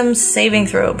wisdom saving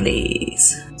throw,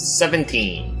 please?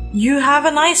 17. You have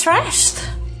a nice rest.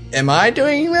 Am I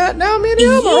doing that now,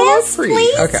 Miriam? Yes,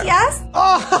 please. Okay. Yes.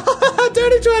 Oh,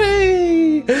 dirty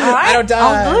 20! All right. I don't die.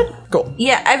 All good. Cool.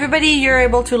 Yeah, everybody, you're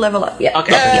able to level up. Yeah.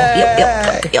 Okay.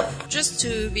 Yep. Just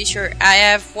to be sure, I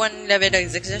have 1 level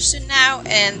of exhaustion now,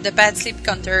 and the bad sleep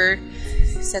counter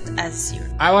set as 0.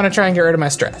 I want to try and get rid of my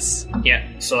stress. Yeah,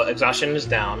 so exhaustion is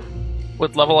down.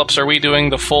 With level ups, are we doing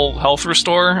the full health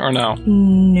restore or no?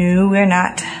 No, we're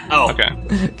not. Oh, Okay.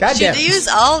 God damn. Should use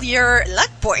all your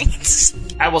luck points.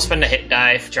 I will spend a hit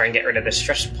die to try and get rid of the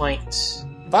stress points.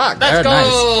 Fuck. Let's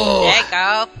go! There you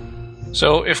go.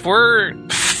 So if we're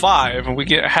 5 and we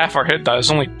get half our hit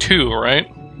dice, only 2,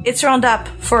 right? It's round up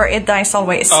for it dice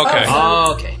always. Okay.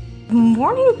 Oh, okay.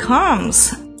 Morning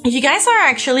comes. You guys are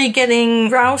actually getting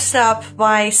roused up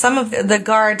by some of the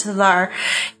guards that are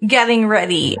getting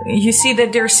ready. You see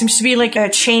that there seems to be like a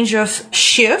change of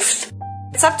shift.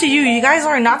 It's up to you. You guys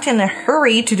are not in a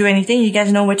hurry to do anything. You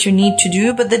guys know what you need to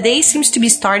do, but the day seems to be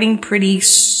starting pretty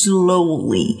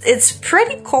slowly. It's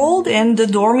pretty cold in the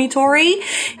dormitory.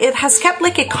 It has kept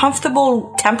like a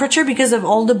comfortable temperature because of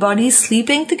all the bodies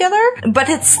sleeping together, but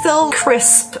it's still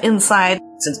crisp inside.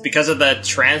 Since because of the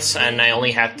trance and I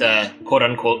only have to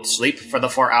quote-unquote sleep for the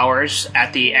 4 hours,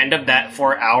 at the end of that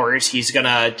 4 hours, he's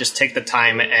gonna just take the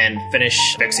time and finish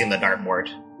fixing the dartboard.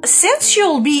 Since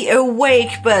you'll be awake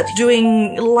but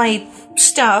doing light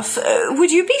stuff,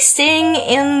 would you be staying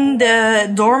in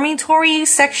the dormitory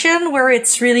section where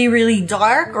it's really, really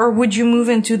dark, or would you move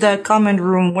into the common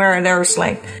room where there's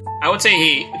like... I would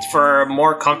say for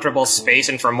more comfortable space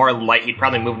and for more light, he'd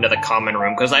probably move into the common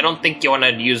room, because I don't think you want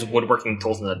to use woodworking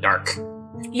tools in the dark.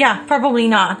 Yeah, probably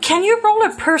not. Can you roll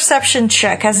a perception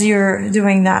check as you're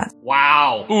doing that?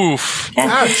 Wow. Oof.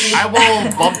 I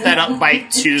will bump that up by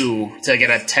 2 to get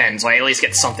a 10, so I at least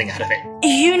get something out of it.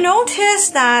 You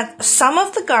notice that some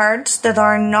of the guards that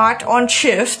are not on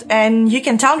shift, and you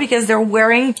can tell because they're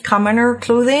wearing commoner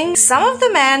clothing, some of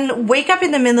the men wake up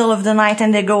in the middle of the night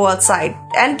and they go outside.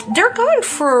 And they're gone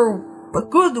for a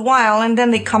good while, and then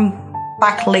they come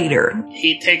back later.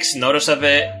 He takes notice of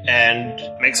it and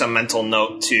makes a mental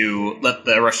note to let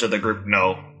the rest of the group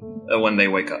know when they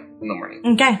wake up in the morning.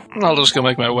 Okay. I'll just go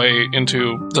make my way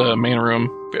into the main room.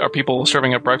 Are people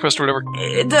serving up breakfast or whatever?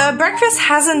 The breakfast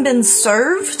hasn't been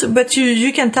served, but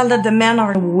you can tell that the men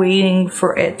are waiting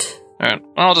for it. Alright,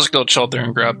 I'll just go chill there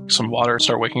and grab some water and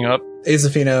start waking up.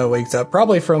 Azafina wakes up,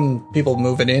 probably from people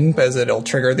moving in, because it'll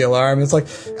trigger the alarm. It's like,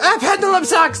 pendulum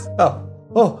socks!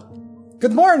 Oh.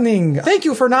 Good morning. Thank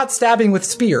you for not stabbing with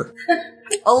spear.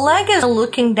 Oleg is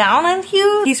looking down at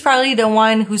you. He's probably the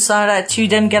one who saw that you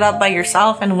didn't get up by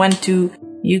yourself and went to,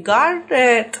 you got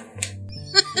it.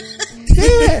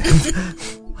 Yeah.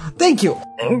 Thank you.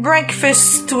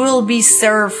 Breakfast will be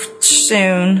served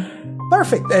soon.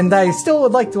 Perfect. And I still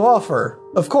would like to offer,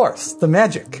 of course, the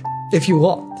magic, if you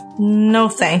want. No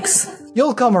thanks.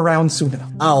 You'll come around soon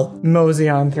enough. I'll mosey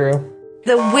on through.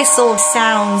 The whistle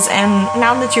sounds, and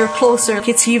now that you're closer,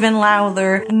 it's even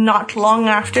louder. Not long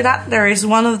after that, there is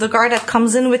one of the guard that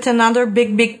comes in with another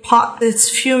big pot.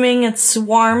 It's fuming, it's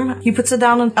warm. He puts it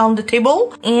down on the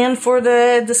table. And for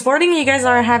this morning, you guys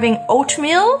are having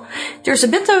oatmeal. There's a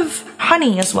bit of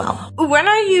honey as well. When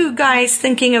are you guys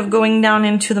thinking of going down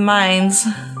into the mines?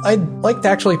 I'd like to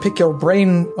actually pick your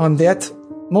brain on that.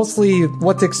 Mostly,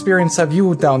 what experience have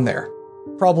you down there?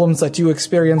 Problems that you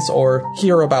experience or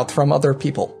hear about from other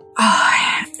people?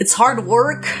 It's hard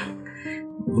work.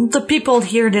 The people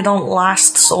here, they don't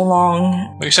last so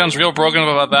long. He sounds real broken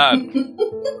about that.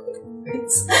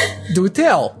 Do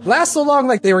tell. Last so long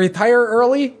like they retire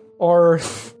early? Or...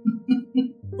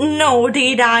 No,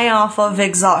 they die off of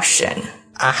exhaustion.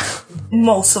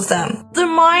 Most of them. The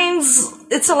mines,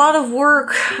 it's a lot of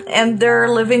work, and their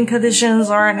living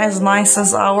conditions aren't as nice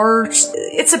as ours.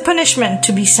 It's a punishment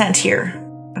to be sent here.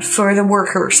 For the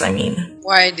workers, I mean.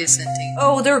 Why dissenting?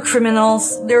 Oh, they're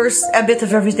criminals. There's a bit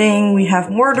of everything. We have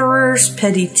murderers,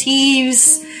 petty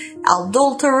thieves,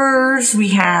 adulterers, we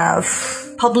have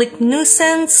public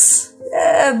nuisance,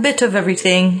 a bit of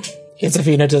everything.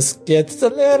 Josefina just gets a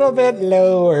little bit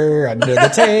lower under the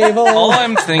table. All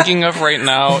I'm thinking of right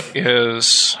now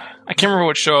is... I can't remember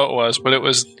what show it was, but it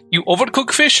was, you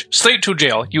overcook fish, straight to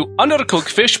jail. You undercook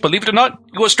fish, believe it or not,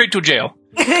 you go straight to jail.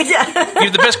 Yeah.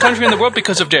 You're the best country in the world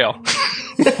because of jail.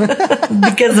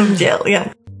 Because of jail,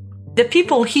 yeah. The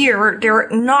people here, they're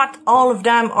not all of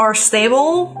them are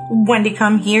stable when they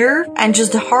come here, and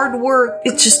just the hard work,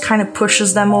 it just kind of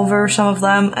pushes them over, some of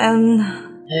them, and...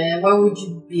 why would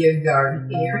you be a guard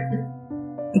here?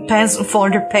 It pays for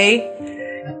the pay.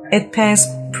 It pays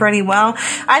pretty well.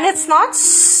 And it's not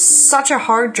such a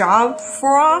hard job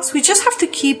for us. We just have to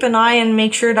keep an eye and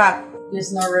make sure that...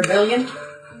 There's no rebellion?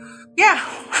 Yeah.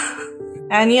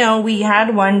 And, we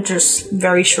had one just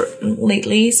very short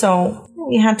lately, so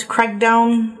we had to crack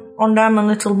down on them a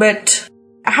little bit.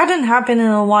 It hadn't happened in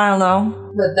a while,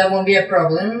 though. But that won't be a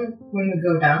problem when we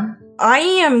go down. I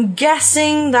am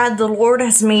guessing that the Lord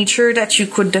has made sure that you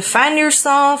could defend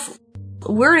yourself.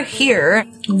 We're here.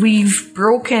 We've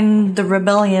broken the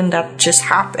rebellion that just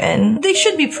happened. They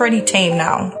should be pretty tame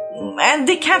now. And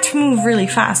they can't move really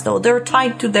fast, though. They're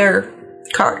tied to their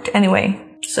cart anyway.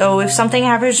 So if something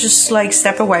happens, just,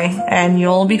 step away, and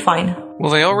you'll be fine.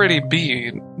 Will they already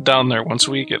be down there once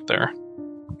we get there?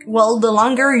 Well, the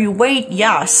longer you wait,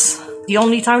 yes. The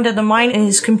only time that the mine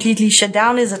is completely shut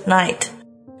down is at night.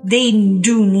 They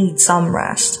do need some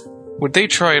rest. Would they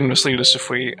try and mislead us if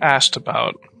we asked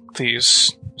about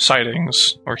these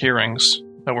sightings or hearings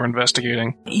that we're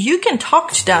investigating? You can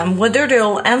talk to them. Whether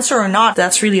they'll answer or not,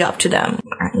 that's really up to them.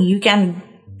 You can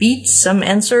beat some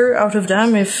answer out of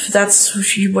them if that's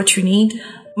what you need.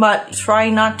 But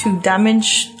try not to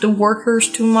damage the workers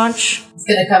too much. It's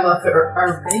gonna come up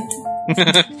our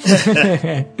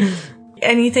page.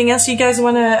 Anything else you guys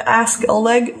want to ask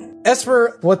Oleg? As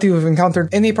for what you've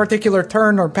encountered, any particular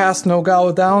turn or pass no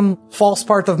go down, false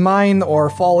part of mine,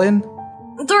 or fall in?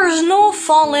 There's no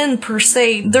fall in per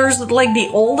se. There's like the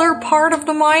older part of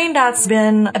the mine that's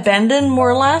been abandoned more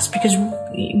or less because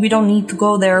we don't need to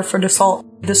go there for the salt.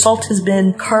 The salt has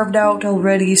been carved out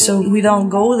already, so we don't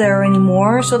go there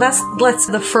anymore. So that's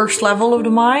the first level of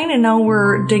the mine, and now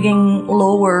we're digging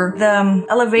lower. The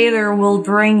elevator will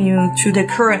bring you to the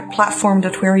current platform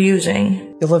that we're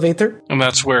using. Elevator? And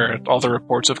that's where all the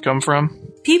reports have come from?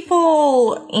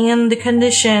 People in the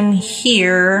condition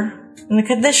here, in the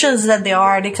conditions that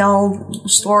they tell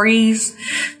stories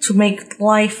to make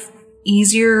life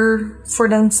easier for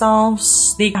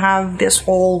themselves. They have this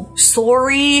whole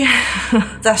story.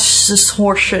 That's just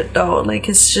horseshit though. Like,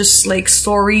 it's just like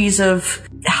stories of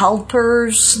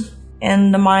helpers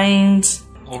in the mines.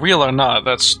 Well, real or not,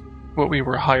 that's what we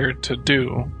were hired to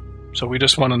do. So we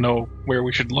just want to know where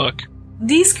we should look.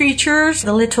 These creatures,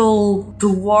 the little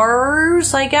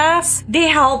dwarves, I guess, they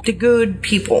help the good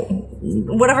people.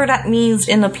 Whatever that means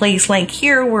in a place like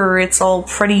here where it's all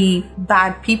pretty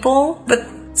bad people. But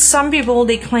some people,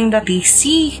 they claim that they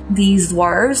see these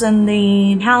dwarves and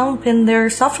they help in their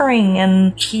suffering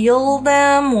and heal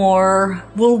them or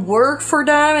will work for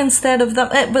them instead of them.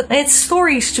 But it's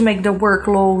stories to make the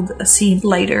workload seem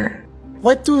lighter.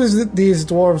 What do these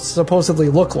dwarves supposedly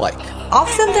look like?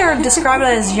 Often they're described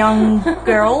as young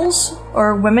girls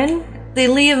or women. They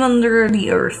live under the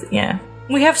earth, yeah.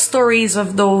 We have stories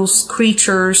of those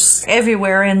creatures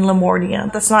everywhere in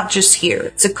Lemordia. That's not just here.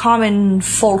 It's a common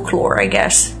folklore, I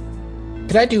guess.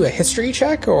 Could I do a history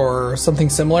check or something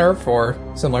similar for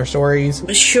similar stories?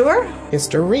 Sure.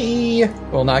 History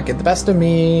will not get the best of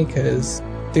me because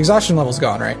the exhaustion level's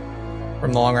gone, right?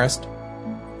 From the long rest.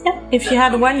 Yeah, if you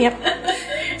had one, yep.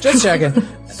 Just checking.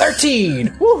 13!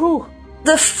 Woohoo!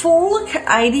 The folk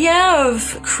idea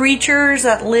of creatures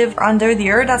that live under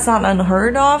the earth, that's not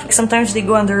unheard of. Sometimes they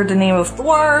go under the name of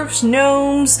dwarves,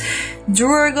 gnomes,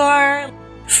 Duergar.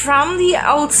 From the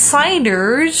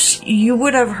outsiders, you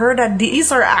would have heard that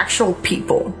these are actual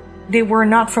people. They were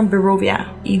not from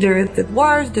Barovia. Either the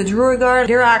dwarves, the Duergar,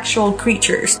 they're actual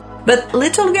creatures. But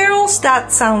little girls,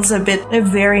 that sounds a bit a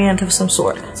variant of some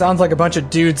sort. Sounds like a bunch of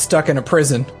dudes stuck in a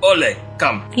prison. Ole,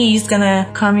 come. He's gonna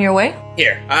come your way.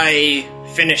 Here, I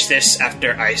finish this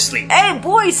after I sleep. Hey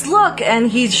boys, look! And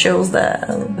he shows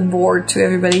the board to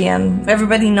everybody and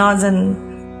everybody nods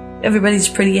and everybody's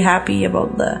pretty happy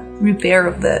about the repair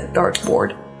of the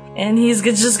dartboard. And he's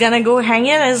just gonna go hang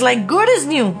it and it's like, good as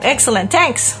new. Excellent,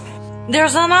 thanks.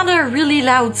 There's another really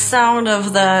loud sound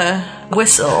of the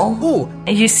whistle. Ooh.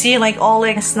 You see, like,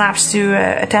 Oleg snaps to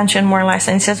attention more or less,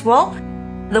 and he says, well,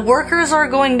 the workers are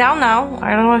going down now.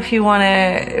 I don't know if you want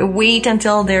to wait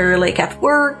until they're, like, at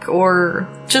work, or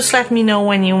just let me know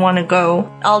when you want to go.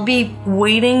 I'll be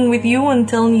waiting with you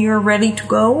until you're ready to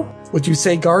go. Would you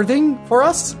say guarding for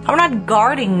us? I'm not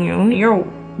guarding you. You're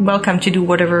welcome to do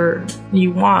whatever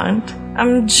you want.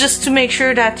 I'm just to make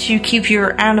sure that you keep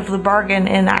your end of the bargain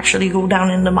and actually go down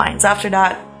in the mines. After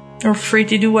that, you're free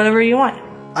to do whatever you want.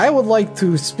 I would like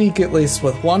to speak at least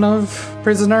with one of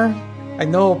prisoner. I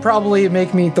know it'll probably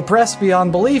make me depressed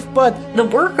beyond belief, but... The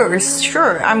workers,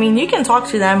 sure. I mean, you can talk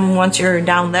to them once you're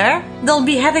down there. They'll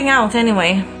be heading out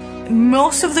anyway.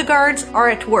 Most of the guards are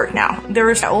at work now.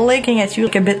 There's Oleg looking at you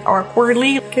like a bit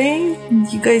awkwardly. Okay,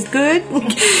 you guys good?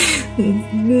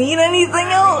 Need anything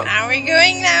else? Are we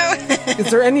going now?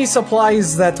 Is there any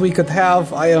supplies that we could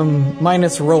have? I am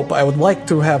minus rope. I would like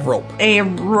to have rope. A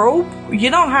rope? You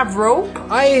don't have rope?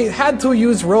 I had to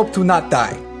use rope to not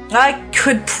die. I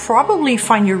could probably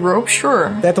find your rope, sure.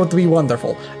 That would be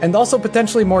wonderful. And also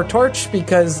potentially more torch,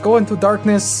 because go into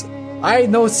darkness, I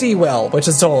no see well, which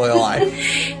is totally a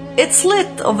lie. It's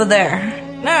lit over there.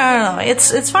 No,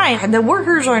 it's fine. The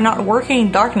workers are not working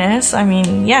in darkness. I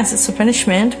mean, yes, it's a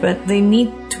punishment, but they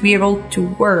need to be able to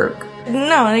work.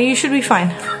 No, you should be fine.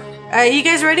 You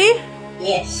guys ready?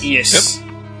 Yes. Yes.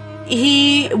 Yep.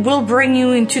 He will bring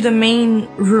you into the main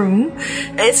room.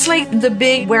 It's like the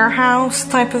big warehouse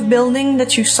type of building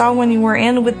that you saw when you were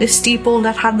in with the steeple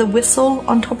that had the whistle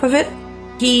on top of it.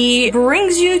 He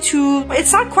brings you to,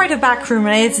 it's not quite a back room,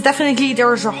 it's definitely,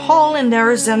 there's a hall and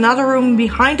there's another room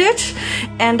behind it,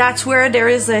 and that's where there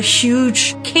is a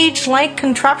huge cage-like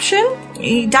contraption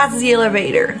That's the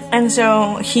elevator. And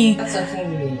so he... That's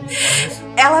something.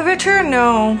 Elevator?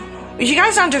 No. You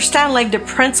guys understand, like, the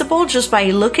principle just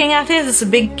by looking at it. It's a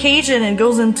big cage and it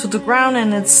goes into the ground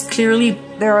and it's clearly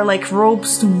there are, like,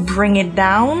 ropes to bring it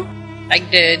down. Like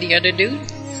the other dude?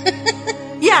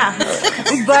 Yeah,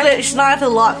 but it's not a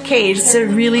locked cage. It's a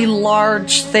really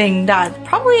large thing that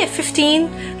probably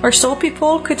 15 or so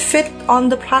people could fit on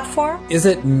the platform. Is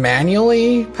it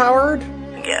manually powered?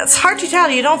 It's hard to tell.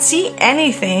 You don't see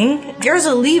anything. There's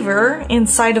a lever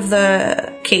inside of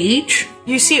the cage.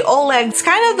 You see Oleg. It's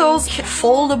kind of those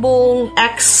foldable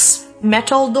X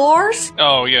metal doors.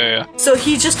 Oh, yeah. So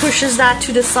he just pushes that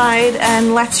to the side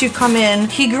and lets you come in.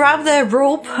 He grabbed the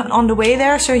rope on the way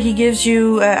there, so he gives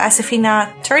you,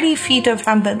 Asafina, 30 feet of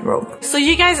embed rope. So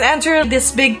you guys enter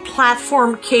this big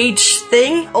platform cage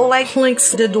thing. Oleg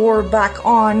links the door back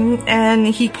on and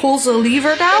he pulls a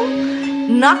lever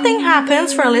down. Nothing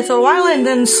happens for a little while and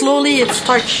then slowly it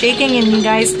starts shaking and you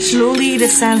guys slowly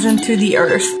descends into the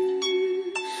earth.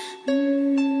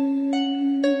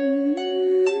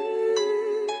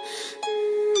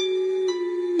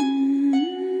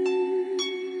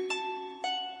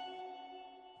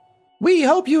 We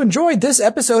hope you enjoyed this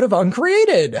episode of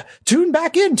Uncreated. Tune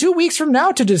back in 2 weeks from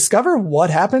now to discover what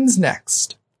happens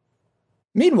next.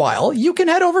 Meanwhile, you can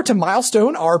head over to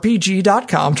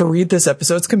milestonerpg.com to read this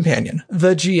episode's companion,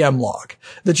 the GM Log.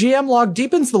 The GM Log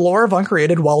deepens the lore of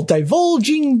Uncreated while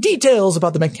divulging details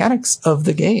about the mechanics of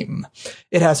the game.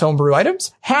 It has homebrew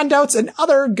items, handouts, and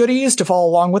other goodies to follow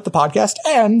along with the podcast,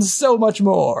 and so much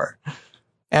more.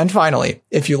 And finally,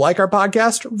 if you like our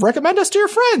podcast, recommend us to your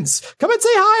friends. Come and say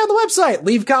hi on the website.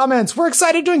 Leave comments. We're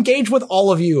excited to engage with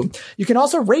all of you. You can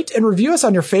also rate and review us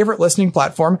on your favorite listening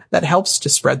platform. That helps to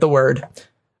spread the word.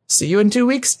 See you in 2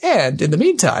 weeks, and in the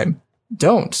meantime,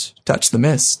 don't touch the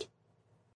mist.